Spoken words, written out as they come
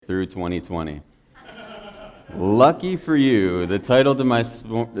through 2020. Lucky for you, the title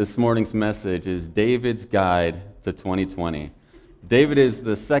to this morning's message is David's Guide to 2020. David is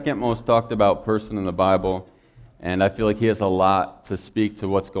the second most talked about person in the Bible, and I feel like he has a lot to speak to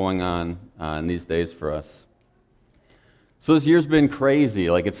what's going on in these days for us. So this year's been crazy.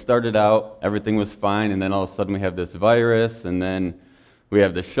 Like, it started out, everything was fine, and then all of a sudden we have this virus, and then we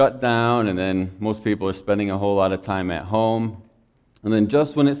have the shutdown, and then most people are spending a whole lot of time at home. And then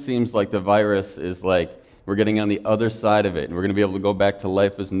just when it seems like the virus is like, we're getting on the other side of it, and we're going to be able to go back to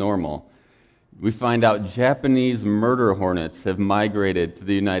life as normal, we find out Japanese murder hornets have migrated to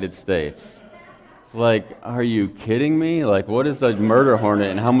the United States. It's like, are you kidding me? Like, what is a murder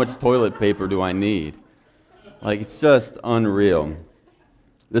hornet, and how much toilet paper do I need? Like, it's just unreal.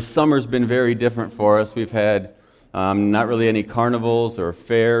 This summer's been very different for us. We've had not really any carnivals or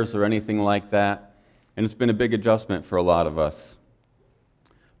fairs or anything like that, and it's been a big adjustment for a lot of us.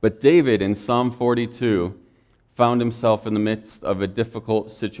 But David, in Psalm 42, found himself in the midst of a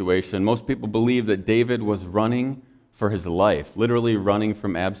difficult situation. Most people believe that David was running for his life, literally running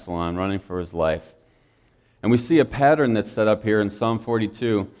from Absalom, running for his life. And we see a pattern that's set up here in Psalm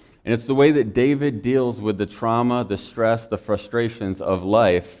 42, and it's the way that David deals with the trauma, the stress, the frustrations of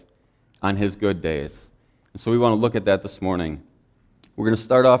life on his good days. And so we want to look at that this morning. We're going to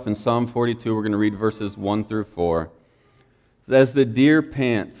start off in Psalm 42. We're going to read verses 1 through 4. As the deer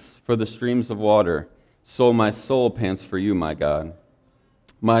pants for the streams of water, so my soul pants for you, my God.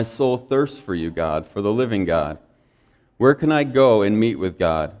 My soul thirsts for you, God, for the living God. Where can I go and meet with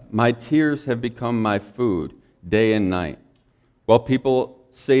God? My tears have become my food day and night. While people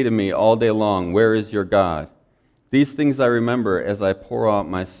say to me all day long, where is your God? These things I remember as I pour out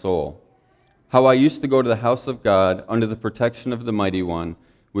my soul. How I used to go to the house of God under the protection of the Mighty One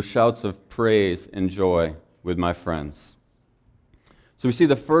with shouts of praise and joy with my friends. So we see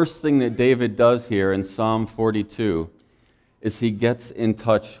the first thing that David does here in Psalm 42 is he gets in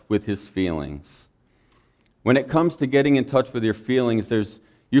touch with his feelings. When it comes to getting in touch with your feelings, there's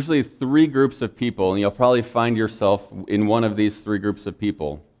usually three groups of people, and you'll probably find yourself in one of these three groups of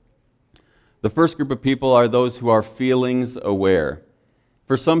people. The first group of people are those who are feelings aware.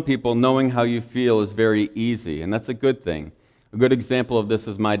 For some people, knowing how you feel is very easy, and that's a good thing. A good example of this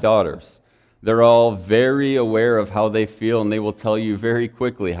is my daughters. They're all very aware of how they feel, and they will tell you very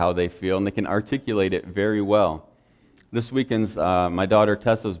quickly how they feel, and they can articulate it very well. This weekend's my daughter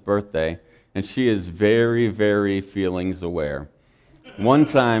Tessa's birthday, and she is very, very feelings aware. One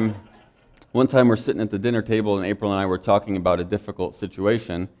time we're sitting at the dinner table, and April and I were talking about a difficult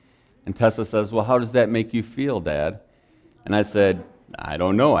situation, and Tessa says, well, how does that make you feel, Dad? And I said, I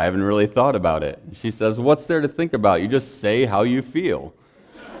don't know, I haven't really thought about it. And she says, what's there to think about? You just say how you feel.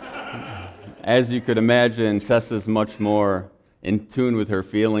 As you could imagine, Tessa's much more in tune with her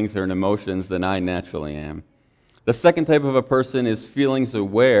feelings, her emotions, than I naturally am. The second type of a person is feelings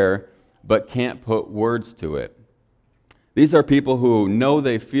aware, but can't put words to it. These are people who know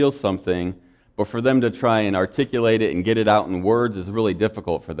they feel something, but for them to try and articulate it and get it out in words is really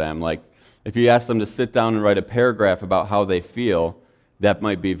difficult for them. Like, if you ask them to sit down and write a paragraph about how they feel, that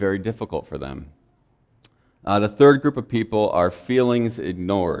might be very difficult for them. The third group of people are feelings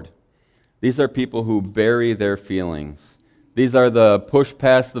ignored. These are people who bury their feelings. These are the push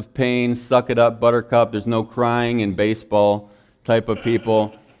past the pain, suck it up, buttercup, there's no crying in baseball type of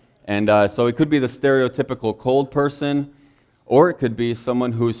people. And so it could be the stereotypical cold person, or it could be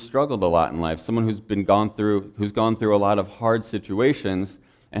someone who's struggled a lot in life, someone who's gone through a lot of hard situations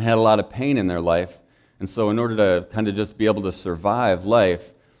and had a lot of pain in their life. And so in order to kind of just be able to survive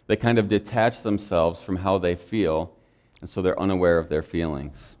life, they kind of detach themselves from how they feel, and so they're unaware of their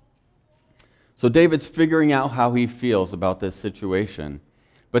feelings. So David's figuring out how he feels about this situation,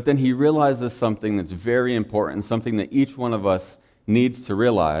 but then he realizes something that's very important, something that each one of us needs to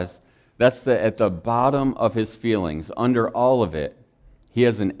realize. That's that at the bottom of his feelings, under all of it, he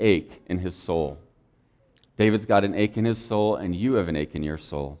has an ache in his soul. David's got an ache in his soul, and you have an ache in your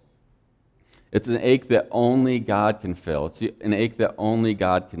soul. It's an ache that only God can fill. It's an ache that only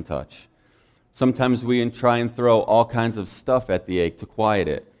God can touch. Sometimes we try and throw all kinds of stuff at the ache to quiet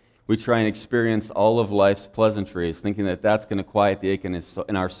it. We try and experience all of life's pleasantries, thinking that that's going to quiet the ache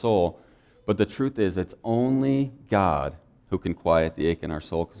in our soul. But the truth is, it's only God who can quiet the ache in our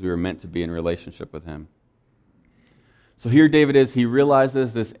soul, because we were meant to be in relationship with Him. So here David is, he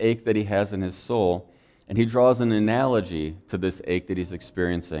realizes this ache that he has in his soul, and he draws an analogy to this ache that he's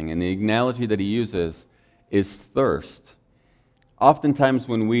experiencing. And the analogy that he uses is thirst. Oftentimes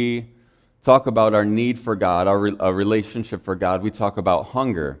when we talk about our need for God, our relationship for God, we talk about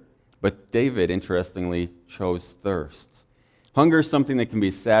hunger. But David, interestingly, chose thirst. Hunger is something that can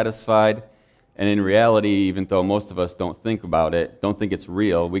be satisfied, and in reality, even though most of us don't think about it, don't think it's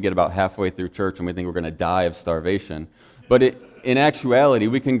real, we get about halfway through church and we think we're going to die of starvation. But in actuality,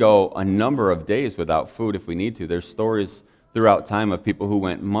 we can go a number of days without food if we need to. There's stories throughout time of people who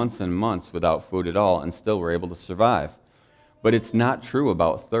went months and months without food at all and still were able to survive. But it's not true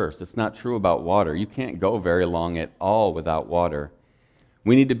about thirst. It's not true about water. You can't go very long at all without water.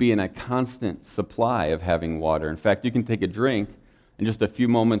 We need to be in a constant supply of having water. In fact, you can take a drink and just a few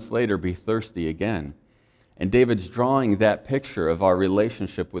moments later be thirsty again. And David's drawing that picture of our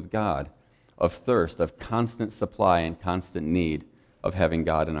relationship with God, of thirst, of constant supply and constant need of having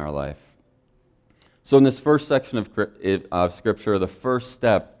God in our life. So in this first section of Scripture, the first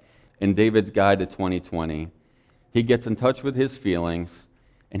step in David's guide to 2020, he gets in touch with his feelings,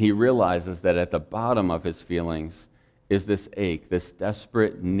 and he realizes that at the bottom of his feelings is this ache, this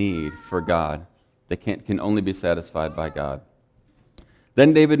desperate need for God that can only be satisfied by God.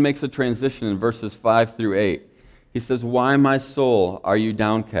 Then David makes a transition in verses 5 through 8. He says, "Why, my soul, are you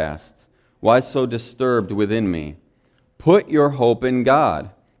downcast? Why so disturbed within me? Put your hope in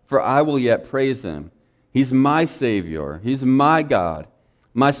God, for I will yet praise him. He's my Savior. He's my God.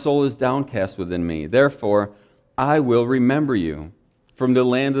 My soul is downcast within me. Therefore, I will remember you. From the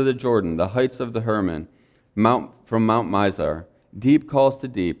land of the Jordan, the heights of the Hermon, from Mount Mizar, deep calls to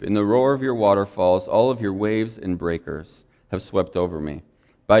deep. In the roar of your waterfalls, all of your waves and breakers have swept over me.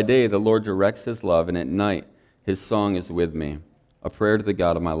 By day, the Lord directs his love, and at night, his song is with me, a prayer to the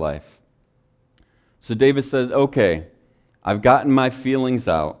God of my life." So David says, okay, I've gotten my feelings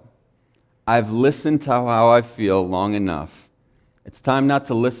out. I've listened to how I feel long enough. It's time not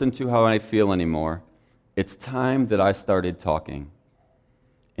to listen to how I feel anymore. It's time that I started talking.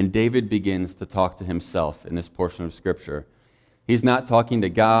 And David begins to talk to himself in this portion of Scripture. He's not talking to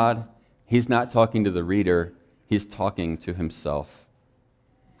God. He's not talking to the reader. He's talking to himself.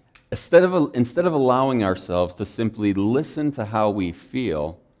 Instead of allowing ourselves to simply listen to how we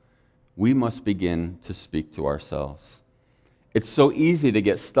feel, we must begin to speak to ourselves. It's so easy to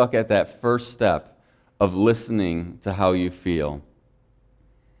get stuck at that first step of listening to how you feel.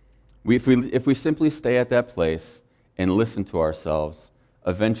 If we simply stay at that place and listen to ourselves,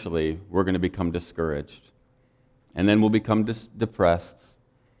 eventually we're going to become discouraged. And then we'll become depressed.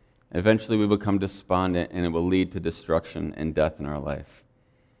 Eventually we become despondent, and it will lead to destruction and death in our life.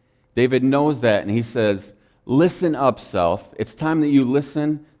 David knows that, and he says, listen up, self. It's time that you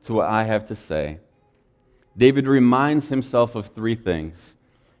listen to what I have to say. David reminds himself of three things.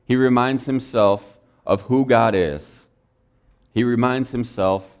 He reminds himself of who God is. He reminds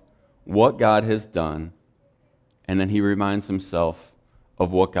himself what God has done. And then he reminds himself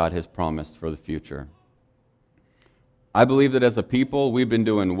of what God has promised for the future. I believe that as a people, we've been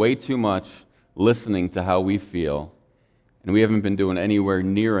doing way too much listening to how we feel, and we haven't been doing anywhere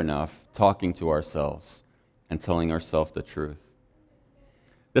near enough talking to ourselves and telling ourselves the truth.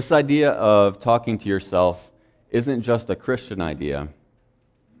 This idea of talking to yourself isn't just a Christian idea.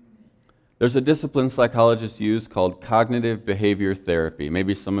 There's a discipline psychologists use called cognitive behavior therapy.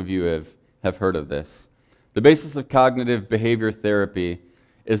 Maybe some of you have heard of this. The basis of cognitive behavior therapy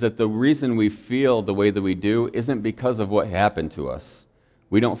is that the reason we feel the way that we do isn't because of what happened to us.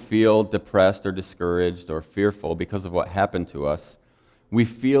 We don't feel depressed or discouraged or fearful because of what happened to us. We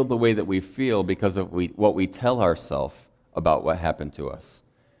feel the way that we feel because of what we tell ourselves about what happened to us.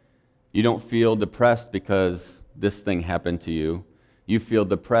 You don't feel depressed because this thing happened to you. You feel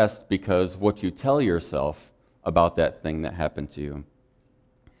depressed because what you tell yourself about that thing that happened to you.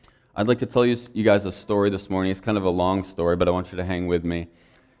 I'd like to tell you guys a story this morning. It's kind of a long story, but I want you to hang with me.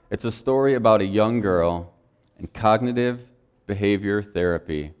 It's a story about a young girl and cognitive behavior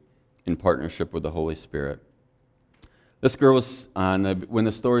therapy in partnership with the Holy Spirit. This girl was, when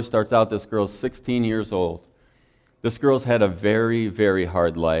the story starts out, this girl's 16 years old. This girl's had a very, very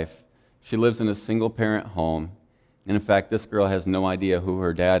hard life. She lives in a single-parent home. And in fact, this girl has no idea who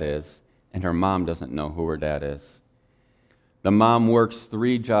her dad is, and her mom doesn't know who her dad is. The mom works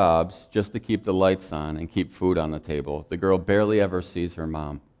 3 jobs just to keep the lights on and keep food on the table. The girl barely ever sees her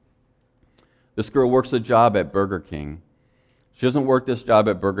mom. This girl works a job at Burger King. She doesn't work this job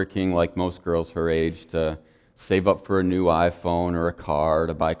at Burger King like most girls her age to save up for a new iPhone or a car or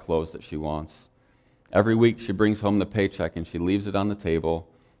to buy clothes that she wants. Every week she brings home the paycheck and she leaves it on the table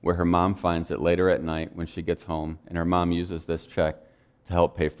where her mom finds it later at night when she gets home, and her mom uses this check to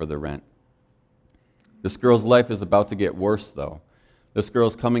help pay for the rent. This girl's life is about to get worse, though. This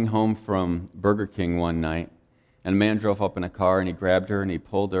girl's coming home from Burger King one night, and a man drove up in a car, and he grabbed her, and he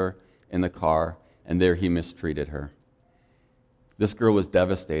pulled her in the car, and there he mistreated her. This girl was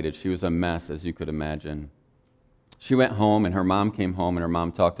devastated. She was a mess, as you could imagine. She went home, and her mom came home, and her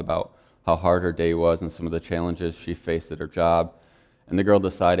mom talked about how hard her day was and some of the challenges she faced at her job. And the girl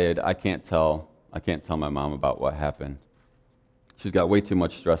decided, I can't tell my mom about what happened. She's got way too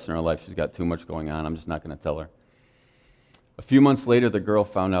much stress in her life. She's got too much going on. I'm just not going to tell her. A few months later, the girl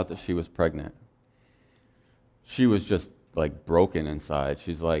found out that she was pregnant. She was just like broken inside.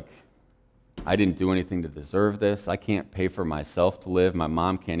 She's like, I didn't do anything to deserve this. I can't pay for myself to live. My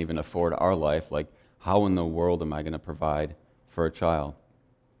mom can't even afford our life. Like, how in the world am I going to provide for a child?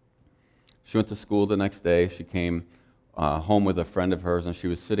 She went to school the next day. She came home with a friend of hers, and she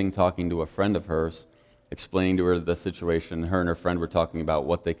was sitting talking to a friend of hers, explaining to her the situation. Her and her friend were talking about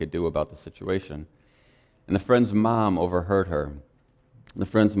what they could do about the situation. And the friend's mom overheard her. The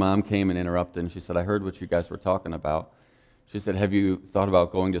friend's mom came and interrupted, and she said, I heard what you guys were talking about. She said, have you thought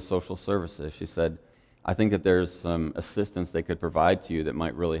about going to social services? She said, I think that there's some assistance they could provide to you that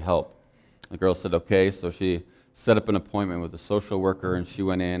might really help. The girl said, okay, so she set up an appointment with a social worker, and she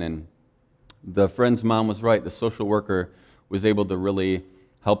went in, and the friend's mom was right. The social worker was able to really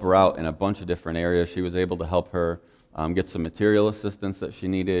help her out in a bunch of different areas. She was able to help her get some material assistance that she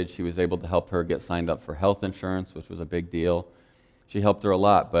needed. She was able to help her get signed up for health insurance, which was a big deal. She helped her a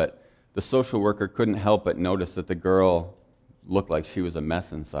lot, but the social worker couldn't help but notice that the girl looked like she was a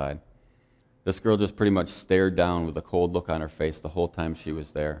mess inside. This girl just pretty much stared down with a cold look on her face the whole time she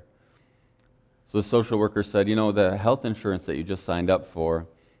was there. So the social worker said, the health insurance that you just signed up for,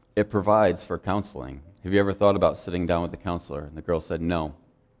 it provides for counseling. Have you ever thought about sitting down with a counselor? And the girl said, no.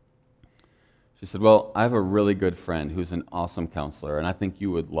 She said, well, I have a really good friend who's an awesome counselor, and I think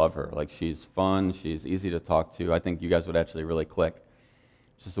you would love her. Like, she's fun, she's easy to talk to. I think you guys would actually really click.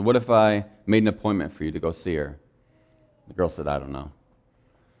 She said, what if I made an appointment for you to go see her? The girl said, I don't know.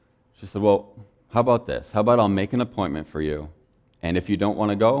 She said, well, how about this? How about I'll make an appointment for you, and if you don't want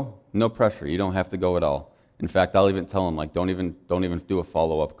to go, no pressure. You don't have to go at all. In fact, I'll even tell them, like, don't even do a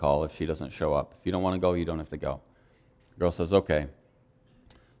follow-up call if she doesn't show up. If you don't want to go, you don't have to go. The girl says, okay.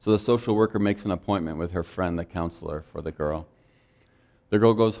 So the social worker makes an appointment with her friend, the counselor, for the girl. The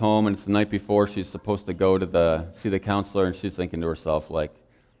girl goes home, and it's the night before she's supposed to go to see the counselor, and she's thinking to herself, like,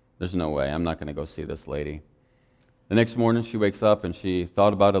 there's no way. I'm not going to go see this lady. The next morning, she wakes up, and she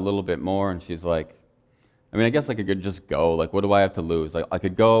thought about it a little bit more, and she's like, I guess I could just go. Like, what do I have to lose? I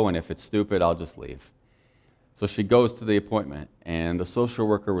could go, and if it's stupid, I'll just leave. So she goes to the appointment, and the social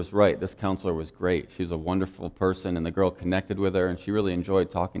worker was right. This counselor was great. She's a wonderful person, and the girl connected with her, and she really enjoyed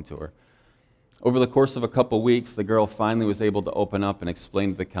talking to her. Over the course of a couple weeks, the girl finally was able to open up and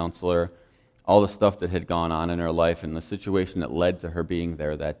explain to the counselor all the stuff that had gone on in her life and the situation that led to her being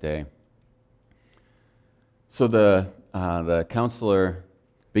there that day. So the counselor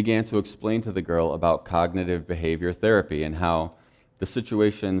began to explain to the girl about cognitive behavior therapy and how the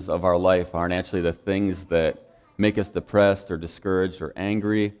situations of our life aren't actually the things that make us depressed or discouraged or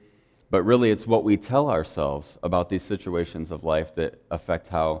angry, but really it's what we tell ourselves about these situations of life that affect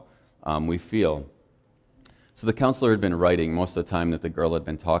how we feel. So the counselor had been writing most of the time that the girl had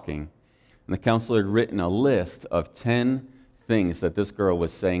been talking, and the counselor had written a list of 10 things that this girl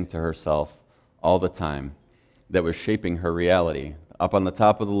was saying to herself all the time that was shaping her reality. Up on the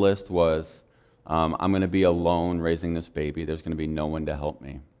top of the list was, I'm going to be alone raising this baby. There's going to be no one to help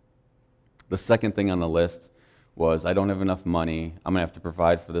me. The second thing on the list was, I don't have enough money. I'm going to have to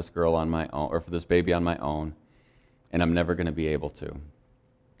provide for this girl on my own, or for this baby on my own, and I'm never going to be able to.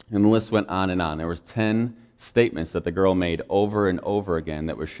 And the list went on and on. There was 10 statements that the girl made over and over again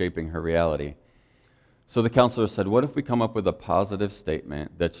that was shaping her reality. So the counselor said, what if we come up with a positive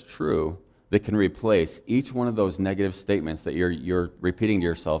statement that's true that can replace each one of those negative statements that you're repeating to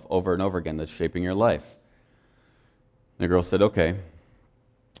yourself over and over again that's shaping your life? And the girl said, okay.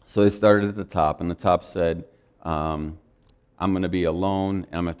 So they started at the top, and the top said, I'm going to be alone,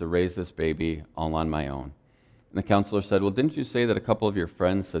 and I'm going to have to raise this baby all on my own. And the counselor said, well, didn't you say that a couple of your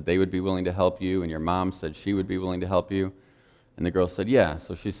friends said they would be willing to help you, and your mom said she would be willing to help you? And the girl said, yeah.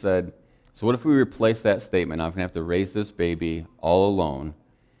 So she said, so what if we replace that statement? I'm going to have to raise this baby all alone,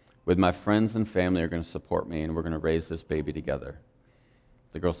 with my friends and family are going to support me, and we're going to raise this baby together.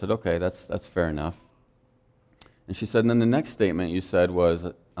 The girl said, okay, that's fair enough. And she said, and then the next statement you said was,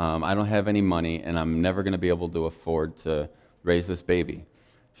 I don't have any money, and I'm never going to be able to afford to raise this baby.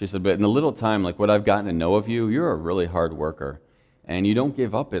 She said, but in a little time, like what I've gotten to know of you, you're a really hard worker, and you don't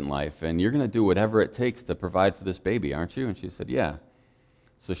give up in life, and you're going to do whatever it takes to provide for this baby, aren't you? And she said, yeah.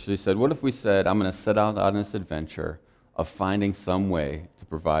 So she said, what if we said, I'm going to set out on this adventure of finding some way to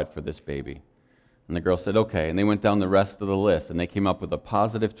provide for this baby? And the girl said, okay. And they went down the rest of the list, and they came up with a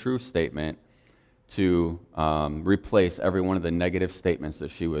positive truth statement to replace every one of the negative statements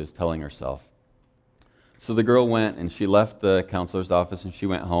that she was telling herself. So the girl went and she left the counselor's office and she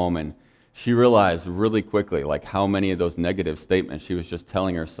went home, and she realized really quickly like how many of those negative statements she was just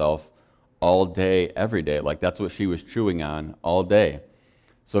telling herself all day, every day. Like that's what she was chewing on all day.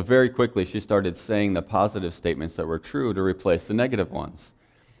 So very quickly she started saying the positive statements that were true to replace the negative ones.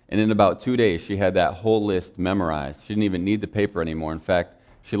 And in about 2 days she had that whole list memorized. She didn't even need the paper anymore. In fact,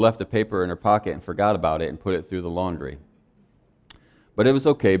 she left the paper in her pocket and forgot about it and put it through the laundry. But it was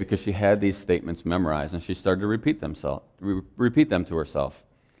okay because she had these statements memorized and she started to repeat them to herself.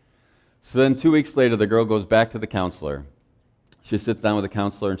 So then 2 weeks later, the girl goes back to the counselor. She sits down with the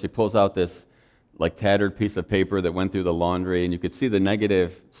counselor and she pulls out this like tattered piece of paper that went through the laundry, and you could see the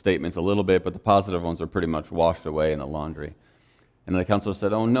negative statements a little bit, but the positive ones were pretty much washed away in the laundry. And the counselor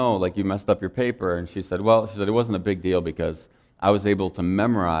said, "Oh no, like you messed up your paper." And she said, it wasn't a big deal because I was able to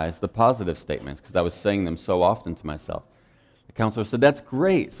memorize the positive statements because I was saying them so often to myself. The counselor said, "That's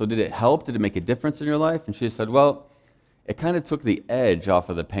great. So did it help? Did it make a difference in your life?" And she said, "Well, it kind of took the edge off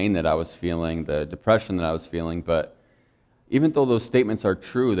of the pain that I was feeling, the depression that I was feeling, but even though those statements are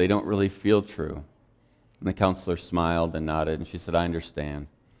true, they don't really feel true." And the counselor smiled and nodded, and she said, "I understand."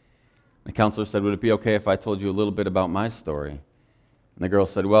 The counselor said, "Would it be okay if I told you a little bit about my story?" And the girl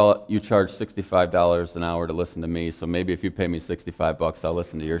said, "Well, you charge $65 an hour to listen to me, so maybe if you pay me $65, I'll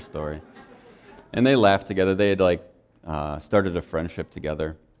listen to your story." And they laughed together. They had started a friendship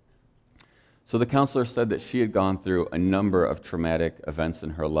together. So the counselor said that she had gone through a number of traumatic events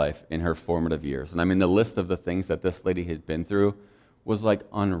in her life in her formative years. And I mean, the list of the things that this lady had been through was like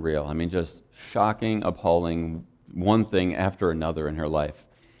unreal. I mean, just shocking, appalling, one thing after another in her life.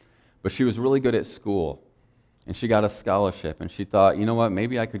 But she was really good at school, and she got a scholarship, and she thought, you know what,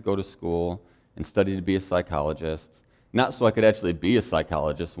 maybe I could go to school and study to be a psychologist. Not so I could actually be a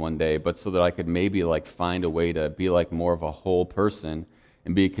psychologist one day, but so that I could maybe find a way to be more of a whole person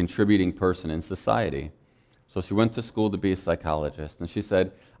and be a contributing person in society. So she went to school to be a psychologist, and she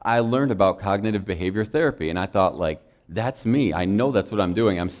said, "I learned about cognitive behavior therapy," and I thought, that's me. I know that's what I'm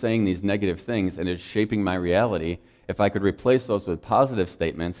doing. I'm saying these negative things, and it's shaping my reality. If I could replace those with positive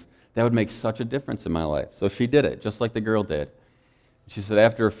statements, that would make such a difference in my life. So she did it, just like the girl did. She said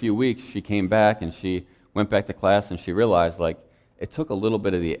after a few weeks, she came back, and she went back to class, and she realized, it took a little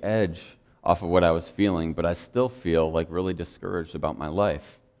bit of the edge off of what I was feeling, but I still feel really discouraged about my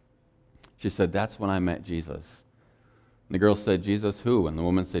life. She said, "That's when I met Jesus." And the girl said, "Jesus who?" And the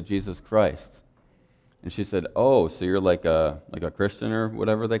woman said, "Jesus Christ." And she said, "Oh, so you're like a Christian or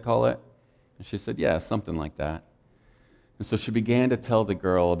whatever they call it?" And she said, "Yeah, something like that." And so she began to tell the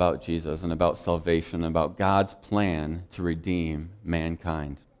girl about Jesus and about salvation, about God's plan to redeem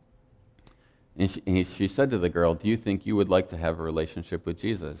mankind. And she said to the girl, "Do you think you would like to have a relationship with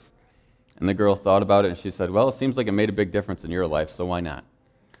Jesus?" And the girl thought about it, and she said, "Well, it seems like it made a big difference in your life, so why not?"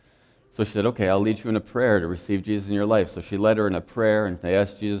 So she said, "Okay, I'll lead you in a prayer to receive Jesus in your life." So she led her in a prayer, and they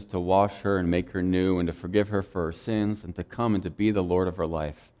asked Jesus to wash her and make her new and to forgive her for her sins and to come and to be the Lord of her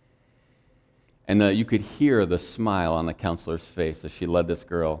life. And you could hear the smile on the counselor's face as she led this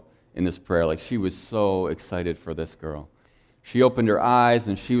girl in this prayer. She was so excited for this girl. She opened her eyes,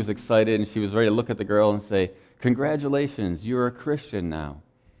 and she was excited, and she was ready to look at the girl and say, "Congratulations, you're a Christian now."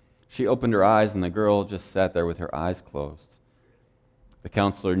 She opened her eyes, and the girl just sat there with her eyes closed. The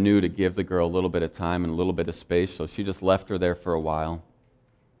counselor knew to give the girl a little bit of time and a little bit of space, so she just left her there for a while.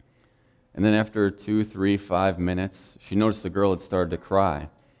 And then after 2, 3, 5 minutes, she noticed the girl had started to cry.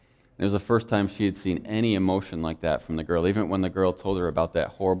 It was the first time she had seen any emotion like that from the girl. Even when the girl told her about that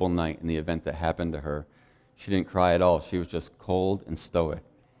horrible night and the event that happened to her, she didn't cry at all. She was just cold and stoic.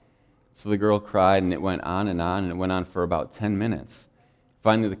 So the girl cried, and it went on, and it went on for about 10 minutes.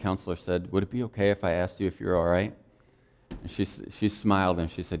 Finally, the counselor said, "Would it be okay if I asked you if you're all right?" And she smiled, and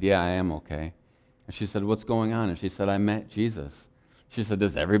she said, "Yeah, I am okay." And she said, "What's going on?" And she said, "I met Jesus." She said,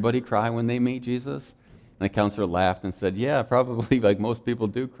 "Does everybody cry when they meet Jesus?" And the counselor laughed and said, "Yeah, probably most people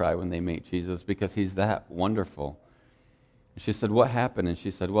do cry when they meet Jesus because he's that wonderful." And she said, "What happened?" And she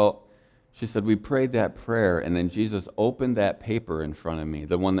said, "We prayed that prayer, and then Jesus opened that paper in front of me,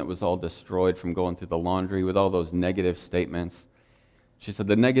 the one that was all destroyed from going through the laundry with all those negative statements." She said,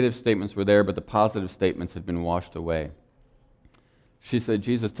 "The negative statements were there, but the positive statements had been washed away." She said,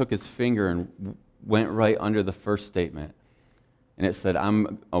 "Jesus took his finger and went right under the first statement. And it said,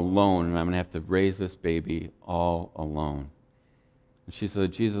 'I'm alone, and I'm going to have to raise this baby all alone.' And she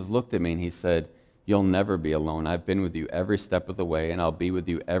said, Jesus looked at me, and he said, 'You'll never be alone. I've been with you every step of the way, and I'll be with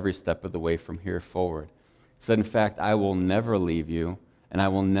you every step of the way from here forward.' He said, 'In fact, I will never leave you, and I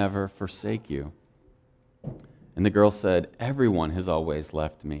will never forsake you.' And the girl said, 'Everyone has always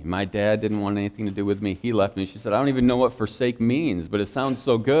left me. My dad didn't want anything to do with me. He left me.' She said, 'I don't even know what forsake means, but it sounds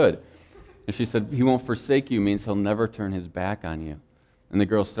so good.' And she said, he won't forsake you means he'll never turn his back on you. And the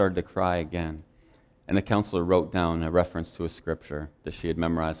girl started to cry again. And the counselor wrote down a reference to a scripture that she had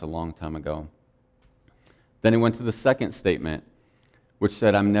memorized a long time ago. Then he went to the second statement, which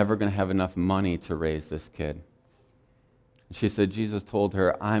said, I'm never going to have enough money to raise this kid. And she said, Jesus told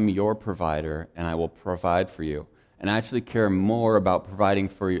her, I'm your provider, and I will provide for you. And I actually care more about providing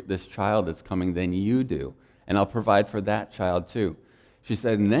for this child that's coming than you do. And I'll provide for that child too. She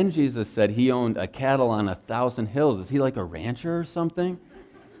said, and then Jesus said he owned a cattle on 1,000 hills. Is he like a rancher or something?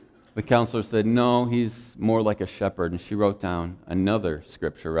 The counselor said, no, he's more like a shepherd. And she wrote down another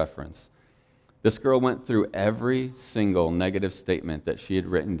scripture reference. This girl went through every single negative statement that she had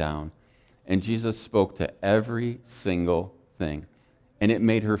written down, and Jesus spoke to every single thing. And it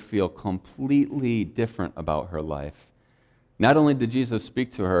made her feel completely different about her life. Not only did Jesus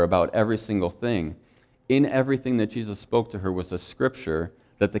speak to her about every single thing, in everything that Jesus spoke to her was a scripture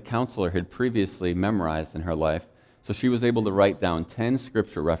that the counselor had previously memorized in her life. So she was able to write down 10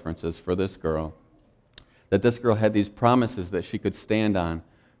 scripture references for this girl, that this girl had these promises that she could stand on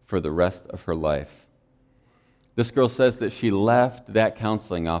for the rest of her life. This girl says that she left that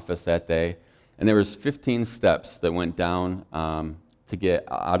counseling office that day, and there was 15 steps that went down to get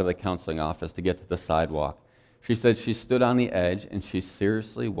out of the counseling office to get to the sidewalk. She said she stood on the edge and she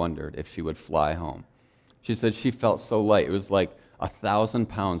seriously wondered if she would fly home. She said she felt so light. It was like 1,000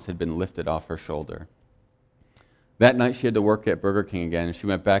 pounds had been lifted off her shoulder. That night she had to work at Burger King again, and she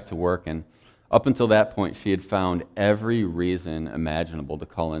went back to work, and up until that point she had found every reason imaginable to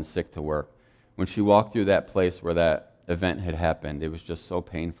call in sick to work. When she walked through that place where that event had happened, it was just so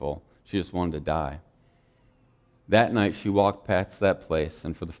painful. She just wanted to die. That night she walked past that place,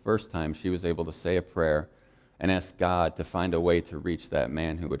 and for the first time she was able to say a prayer and ask God to find a way to reach that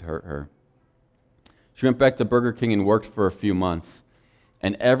man who would hurt her. She went back to Burger King and worked for a few months,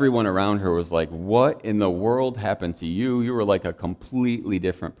 and everyone around her was like, what in the world happened to you? You were like a completely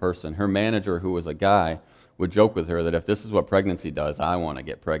different person. Her manager, who was a guy, would joke with her that if this is what pregnancy does, I want to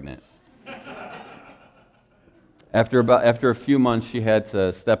get pregnant. After a few months, she had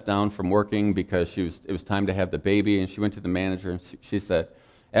to step down from working because it was time to have the baby, and she went to the manager and she said,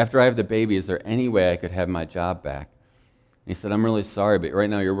 after I have the baby, is there any way I could have my job back? And he said, I'm really sorry, but right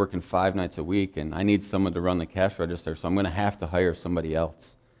now you're working 5 nights a week, and I need someone to run the cash register, so I'm going to have to hire somebody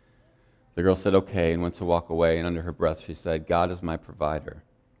else. The girl said, okay, and went to walk away, and under her breath she said, God is my provider.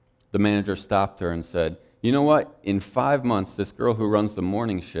 The manager stopped her and said, you know what? In 5 months, this girl who runs the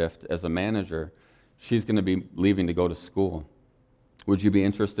morning shift as a manager, she's going to be leaving to go to school. Would you be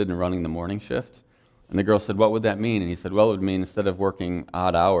interested in running the morning shift? And the girl said, what would that mean? And he said, well, it would mean instead of working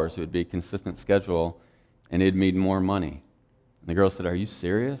odd hours, it would be a consistent schedule, and it'd mean more money. And the girl said, are you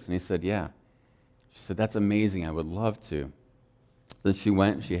serious? And he said, yeah. She said, that's amazing. I would love to. Then she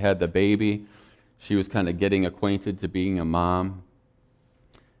went, she had the baby. She was kind of getting acquainted to being a mom.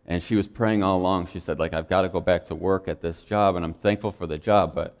 And she was praying all along. She said, I've got to go back to work at this job, and I'm thankful for the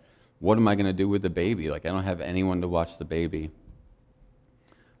job, but what am I going to do with the baby? I don't have anyone to watch the baby.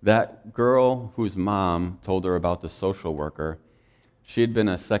 That girl whose mom told her about the social worker, she had been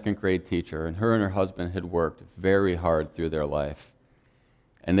a second-grade teacher, and her husband had worked very hard through their life.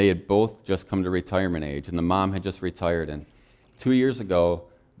 And they had both just come to retirement age, and the mom had just retired. And 2 years ago,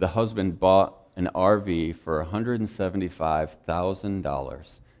 the husband bought an RV for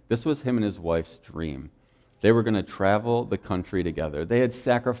 $175,000. This was him and his wife's dream. They were going to travel the country together. They had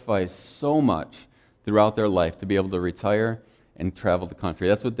sacrificed so much throughout their life to be able to retire and travel the country.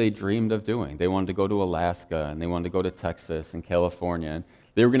 That's what they dreamed of doing. They wanted to go to Alaska, and they wanted to go to Texas and California. And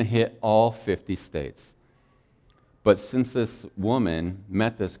they were going to hit all 50 states. But since this woman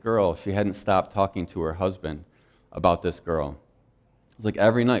met this girl, she hadn't stopped talking to her husband about this girl. It was like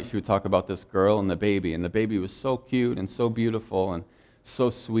every night she would talk about this girl and the baby was so cute and so beautiful and so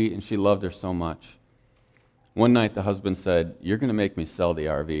sweet, and she loved her so much. One night the husband said, you're going to make me sell the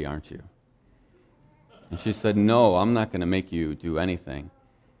RV, aren't you? And she said, no, I'm not going to make you do anything.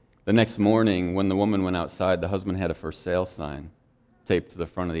 The next morning, when the woman went outside, the husband had a for sale sign taped to the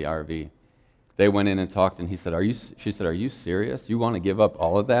front of the RV. They went in and talked, and she said, are you serious? You want to give up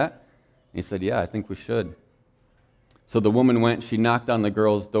all of that? And he said, yeah, I think we should. So the woman went, she knocked on the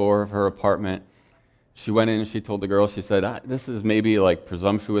girl's door of her apartment. She went in and she told the girl, she said, this is maybe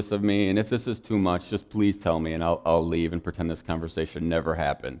presumptuous of me, and if this is too much, just please tell me, and I'll leave and pretend this conversation never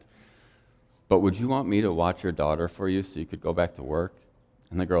happened. But would you want me to watch your daughter for you so you could go back to work?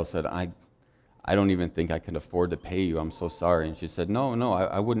 And the girl said, I don't even think I can afford to pay you. I'm so sorry. And she said, no,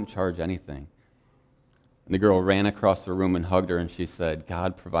 I wouldn't charge anything. And the girl ran across the room and hugged her, and she said,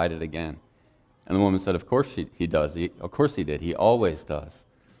 God provided again. And the woman said, of course he does. Of course he did. He always does.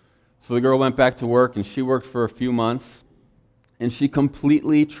 So the girl went back to work, and she worked for a few months, and she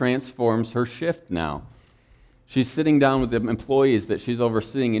completely transforms her shift now. She's sitting down with the employees that she's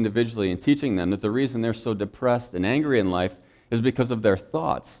overseeing individually and teaching them that the reason they're so depressed and angry in life is because of their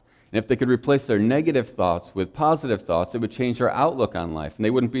thoughts. And if they could replace their negative thoughts with positive thoughts, it would change their outlook on life, and they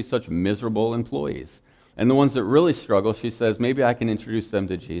wouldn't be such miserable employees. And the ones that really struggle, she says, maybe I can introduce them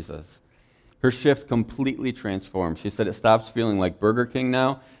to Jesus. Her shift completely transformed. She said it stops feeling like Burger King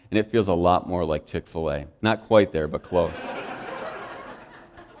now, and it feels a lot more like Chick-fil-A. Not quite there, but close.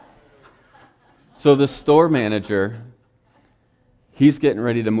 So the store manager, he's getting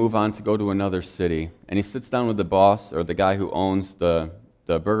ready to move on to go to another city, and he sits down with the boss, or the guy who owns the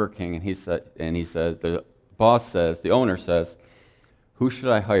Burger King, and he says, the owner says, who should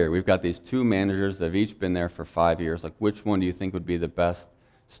I hire? We've got these two managers that have each been there for 5 years. Like, which one do you think would be the best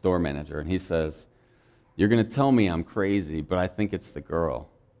store manager? And he says, you're going to tell me I'm crazy, but I think it's the girl.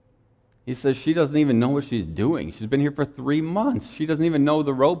 He says, she doesn't even know what she's doing. She's been here for 3 months. She doesn't even know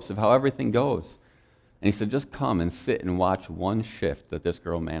the ropes of how everything goes. And he said, just come and sit and watch one shift that this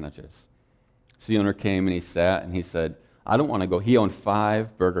girl manages. So the owner came and he sat and he said, I don't want to go. He owned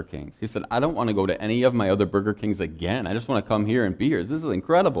 5 Burger Kings. He said, I don't want to go to any of my other Burger Kings again. I just want to come here and be here. This is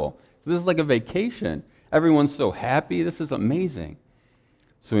incredible. This is like a vacation. Everyone's so happy. This is amazing.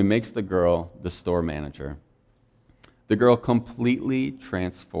 So he makes the girl the store manager. The girl completely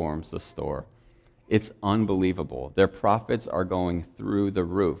transforms the store. It's unbelievable. Their profits are going through the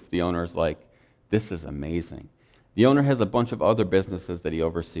roof. The owner's like, this is amazing. The owner has a bunch of other businesses that he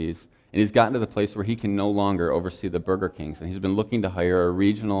oversees, and he's gotten to the place where he can no longer oversee the Burger Kings, and he's been looking to hire a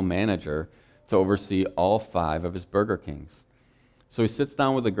regional manager to oversee all 5 of his Burger Kings. So he sits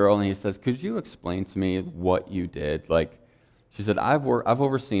down with the girl and he says, could you explain to me what you did? She said, I've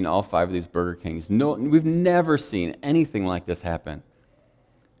overseen all 5 of these Burger Kings. No, we've never seen anything like this happen.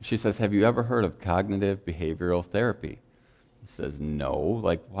 She says, have you ever heard of cognitive behavioral therapy? He says, no.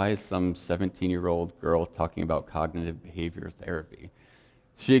 Why is some 17-year-old girl talking about cognitive behavioral therapy?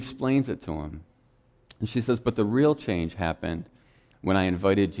 She explains it to him. And she says, but the real change happened when I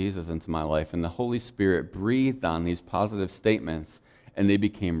invited Jesus into my life, and the Holy Spirit breathed on these positive statements, and they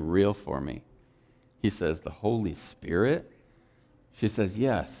became real for me. He says, the Holy Spirit? She says,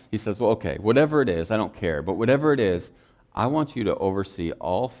 yes. He says, well, okay, whatever it is, I don't care, but whatever it is, I want you to oversee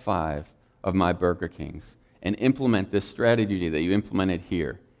all 5 of my Burger Kings and implement this strategy that you implemented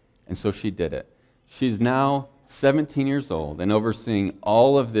here. And so she did it. She's now 17 years old and overseeing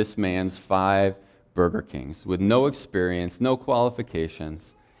all of this man's 5 Burger Kings with no experience, no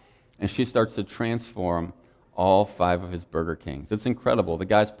qualifications. And she starts to transform all 5 of his Burger Kings. It's incredible. The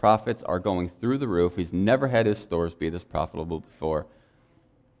guy's profits are going through the roof. He's never had his stores be this profitable before.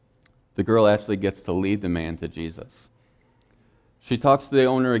 The girl actually gets to lead the man to Jesus. She talks to the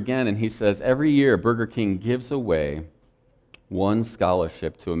owner again, and he says, every year Burger King gives away 1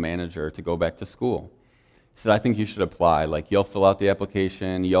 scholarship to a manager to go back to school. He said, I think you should apply. You'll fill out the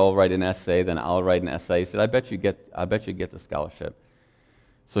application, you'll write an essay, then I'll write an essay. He said, I bet you get the scholarship.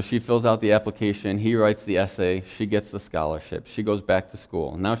 So she fills out the application, he writes the essay, she gets the scholarship. She goes back to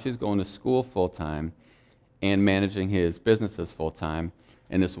school. Now she's going to school full-time and managing his businesses full-time,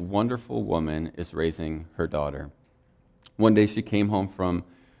 and this wonderful woman is raising her daughter. One day she came home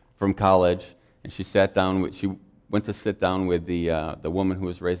from college, and she went to sit down with the woman who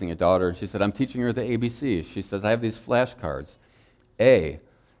was raising a daughter, and she said, I'm teaching her the ABCs. She says, I have these flashcards. A,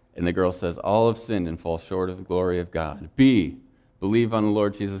 and the girl says, all have sinned and fall short of the glory of God. B, believe on the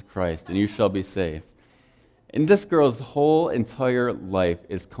Lord Jesus Christ, and you shall be saved. And this girl's whole entire life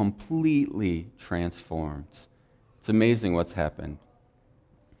is completely transformed. It's amazing what's happened.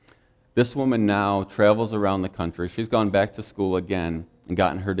 This woman now travels around the country. She's gone back to school again and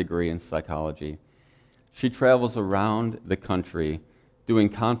gotten her degree in psychology. She travels around the country doing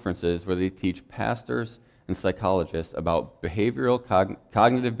conferences where they teach pastors and psychologists about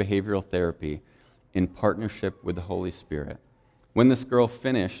cognitive behavioral therapy in partnership with the Holy Spirit. When this girl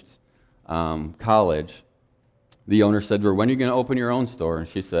finished college, the owner said to her, when are you going to open your own store? And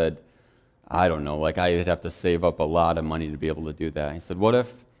she said, I don't know, I'd have to save up a lot of money to be able to do that. He said, what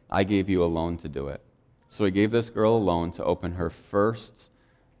if I gave you a loan to do it? So he gave this girl a loan to open her first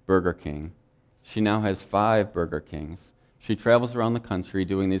Burger King. She now has 5 Burger Kings. She travels around the country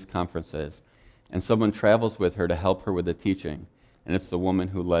doing these conferences, and someone travels with her to help her with the teaching, and it's the woman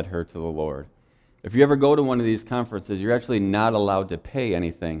who led her to the Lord. If you ever go to one of these conferences, you're actually not allowed to pay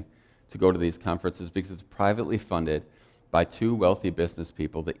anything to go to these conferences because it's privately funded by 2 wealthy business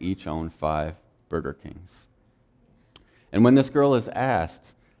people that each own 5 Burger Kings. And when this girl is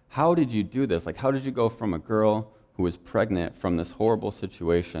asked, how did you do this? How did you go from a girl who was pregnant from this horrible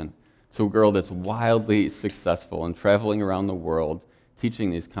situation to a girl that's wildly successful and traveling around the world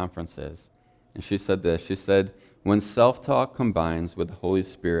teaching these conferences. And she said this. She said, when self-talk combines with the Holy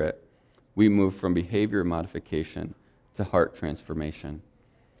Spirit, we move from behavior modification to heart transformation.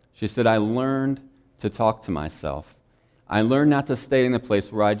 She said, I learned to talk to myself. I learned not to stay in the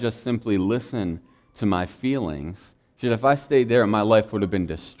place where I just simply listen to my feelings. She said, if I stayed there, my life would have been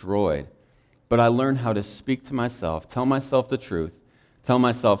destroyed. But I learned how to speak to myself, tell myself the truth, tell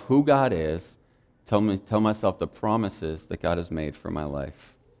myself who God is, tell myself the promises that God has made for my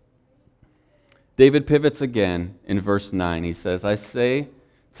life. David pivots again in verse 9. He says, I say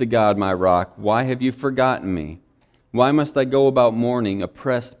to God, my rock, why have you forgotten me? Why must I go about mourning,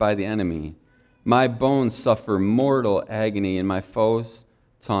 oppressed by the enemy? My bones suffer mortal agony, and my foes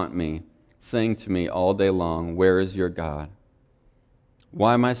taunt me, saying to me all day long, where is your God?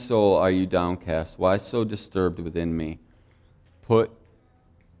 Why, my soul, are you downcast? Why so disturbed within me? Put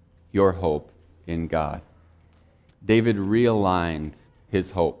your hope in God. David realigned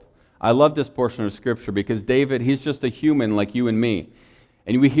his hope. I love this portion of Scripture because David, he's just a human like you and me.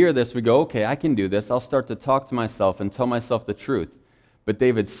 And we hear this, we go, okay, I can do this. I'll start to talk to myself and tell myself the truth. But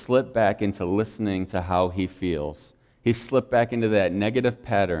David slipped back into listening to how he feels. He slipped back into that negative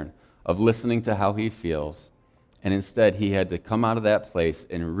pattern of listening to how he feels. And instead, he had to come out of that place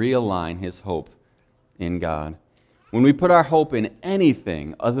and realign his hope in God. When we put our hope in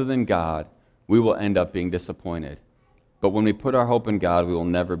anything other than God, we will end up being disappointed. But when we put our hope in God, we will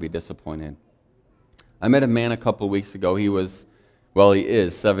never be disappointed. I met a man a couple weeks ago. He is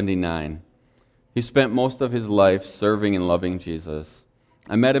 79. He spent most of his life serving and loving Jesus.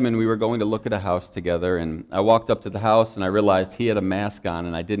 I met him and we were going to look at a house together, and I walked up to the house and I realized he had a mask on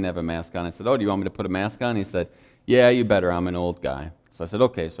and I didn't have a mask on. I said, oh, do you want me to put a mask on? He said, yeah, you better. I'm an old guy. So I said,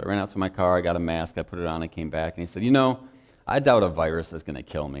 okay. So I ran out to my car, I got a mask, I put it on, I came back, and he said, I doubt a virus is going to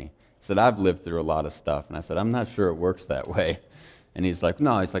kill me. He said, I've lived through a lot of stuff. And I said, I'm not sure it works that way. And he's like,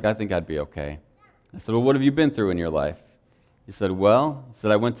 no, I think I'd be okay. I said, well, what have you been through in your life? He said,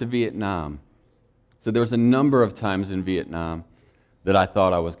 I went to Vietnam. He said, there was a number of times in Vietnam that I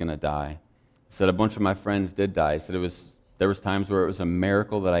thought I was going to die. He said, a bunch of my friends did die. He said, there was times where it was a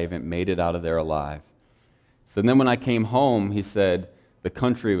miracle that I even made it out of there alive. So then when I came home, he said, the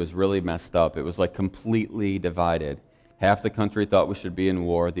country was really messed up. It was like completely divided. Half the country thought we should be in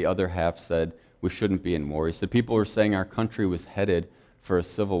war. The other half said we shouldn't be in war. He said people were saying our country was headed for a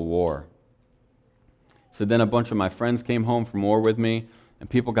civil war. He said then a bunch of my friends came home from war with me, and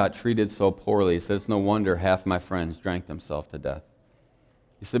people got treated so poorly. He said it's no wonder half my friends drank themselves to death.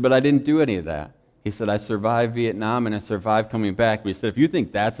 He said, but I didn't do any of that. He said, I survived Vietnam and I survived coming back. But he said, if you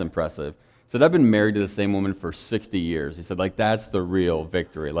think that's impressive, he said, I've been married to the same woman for 60 years. He said, that's the real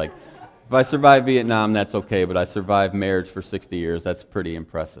victory. If I survive Vietnam, that's okay, but I survived marriage for 60 years. That's pretty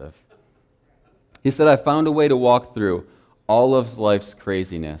impressive. He said, I found a way to walk through all of life's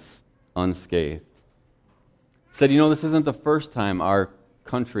craziness unscathed. He said, this isn't the first time our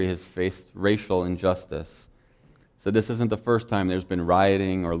country has faced racial injustice. He said, this isn't the first time there's been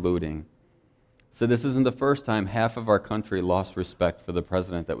rioting or looting. He said, this isn't the first time half of our country lost respect for the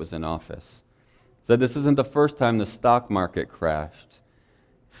president that was in office. He said, this isn't the first time the stock market crashed.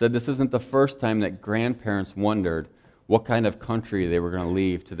 He said, this isn't the first time that grandparents wondered what kind of country they were going to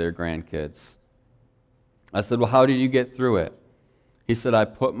leave to their grandkids. I said, well, how did you get through it? He said, I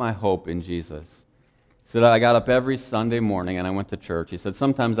put my hope in Jesus. He said, I got up every Sunday morning and I went to church. He said,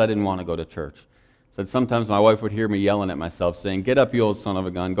 sometimes I didn't want to go to church. He said, sometimes my wife would hear me yelling at myself, saying, get up, you old son of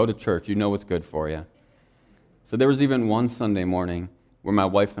a gun, go to church, you know what's good for you. So there was even one Sunday morning where my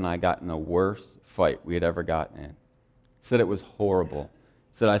wife and I got in the worst fight we had ever gotten in. He said it was horrible.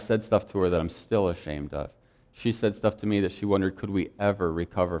 He said, I said stuff to her that I'm still ashamed of. She said stuff to me that she wondered, could we ever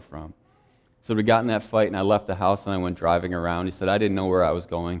recover from? So we got in that fight, and I left the house, and I went driving around. He said, I didn't know where I was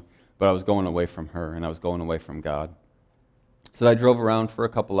going, but I was going away from her, and I was going away from God. So I drove around for a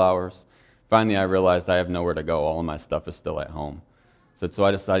couple hours. Finally, I realized I have nowhere to go. All of my stuff is still at home. So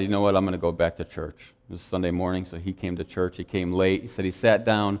I decided, I'm going to go back to church. It was Sunday morning, so he came to church. He came late. He said he sat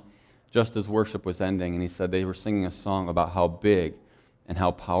down just as worship was ending, and he said they were singing a song about how big and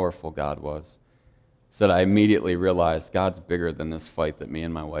how powerful God was. He said, I immediately realized God's bigger than this fight that me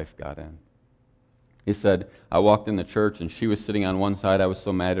and my wife got in. He said, I walked in the church, and she was sitting on one side. I was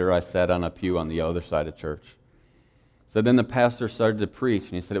so mad at her, I sat on a pew on the other side of church. So then the pastor started to preach,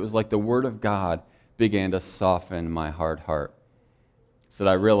 and he said, it was like the word of God began to soften my hard heart. He said,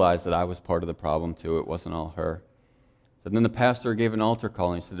 I realized that I was part of the problem too. It wasn't all her. So then the pastor gave an altar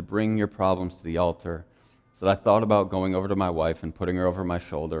call, and he said, bring your problems to the altar. So I thought about going over to my wife and putting her over my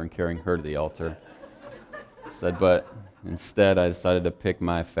shoulder and carrying her to the altar. said, but instead I decided to pick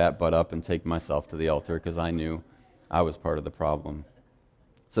my fat butt up and take myself to the altar because I knew I was part of the problem.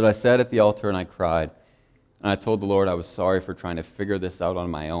 So I sat at the altar and I cried. And I told the Lord I was sorry for trying to figure this out on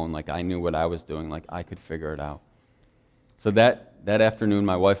my own, like I knew what I was doing, like I could figure it out. So that afternoon,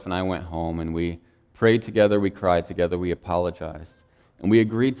 my wife and I went home and we prayed together, we cried together, we apologized. And we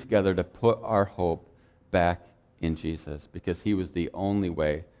agreed together to put our hope back in Jesus because he was the only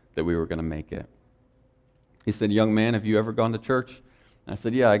way that we were going to make it. He said, young man, have you ever gone to church? And I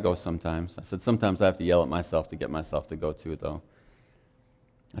said, yeah, I go sometimes. I said, sometimes I have to yell at myself to get myself to go to it, though.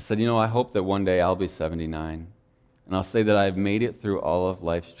 I said, I hope that one day I'll be 79, and I'll say that I've made it through all of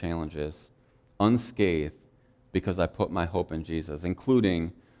life's challenges unscathed because I put my hope in Jesus,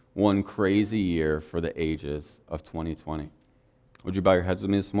 including one crazy year for the ages of 2020. Would you bow your heads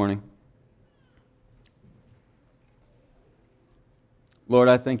with me this morning? Lord,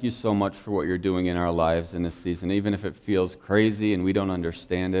 I thank you so much for what you're doing in our lives in this season, even if it feels crazy and we don't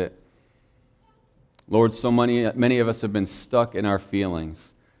understand it. Lord, so many of us have been stuck in our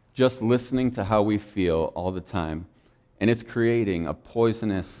feelings, just listening to how we feel all the time, and it's creating a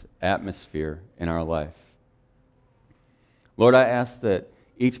poisonous atmosphere in our life. Lord, I ask that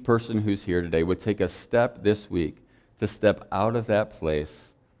each person who's here today would take a step this week to step out of that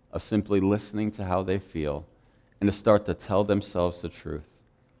place of simply listening to how they feel and to start to tell themselves the truth.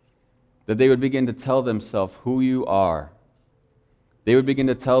 That they would begin to tell themselves who you are. They would begin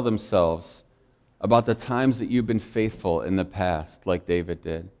to tell themselves about the times that you've been faithful in the past, like David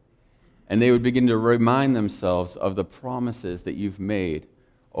did. And they would begin to remind themselves of the promises that you've made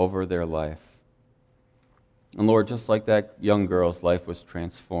over their life. And Lord, just like that young girl's life was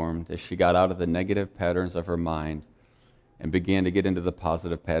transformed as she got out of the negative patterns of her mind and began to get into the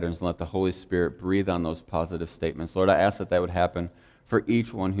positive patterns and let the Holy Spirit breathe on those positive statements. Lord, I ask that would happen for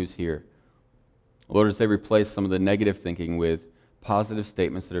each one who's here. Lord, as they replace some of the negative thinking with positive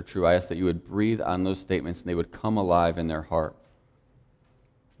statements that are true, I ask that you would breathe on those statements and they would come alive in their heart.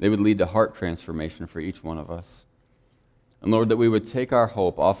 They would lead to heart transformation for each one of us. And Lord, that we would take our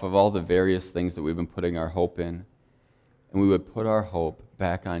hope off of all the various things that we've been putting our hope in, and we would put our hope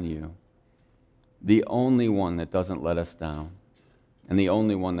back on you, the only one that doesn't let us down, and the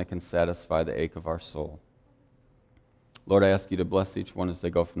only one that can satisfy the ache of our soul. Lord, I ask you to bless each one as they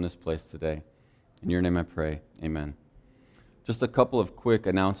go from this place today. In your name I pray, amen. Just a couple of quick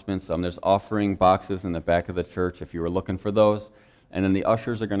announcements. There's offering boxes in the back of the church if you were looking for those. And then the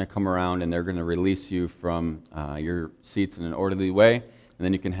ushers are going to come around and they're going to release you from your seats in an orderly way. And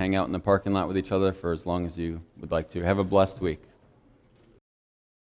then you can hang out in the parking lot with each other for as long as you would like to. Have a blessed week.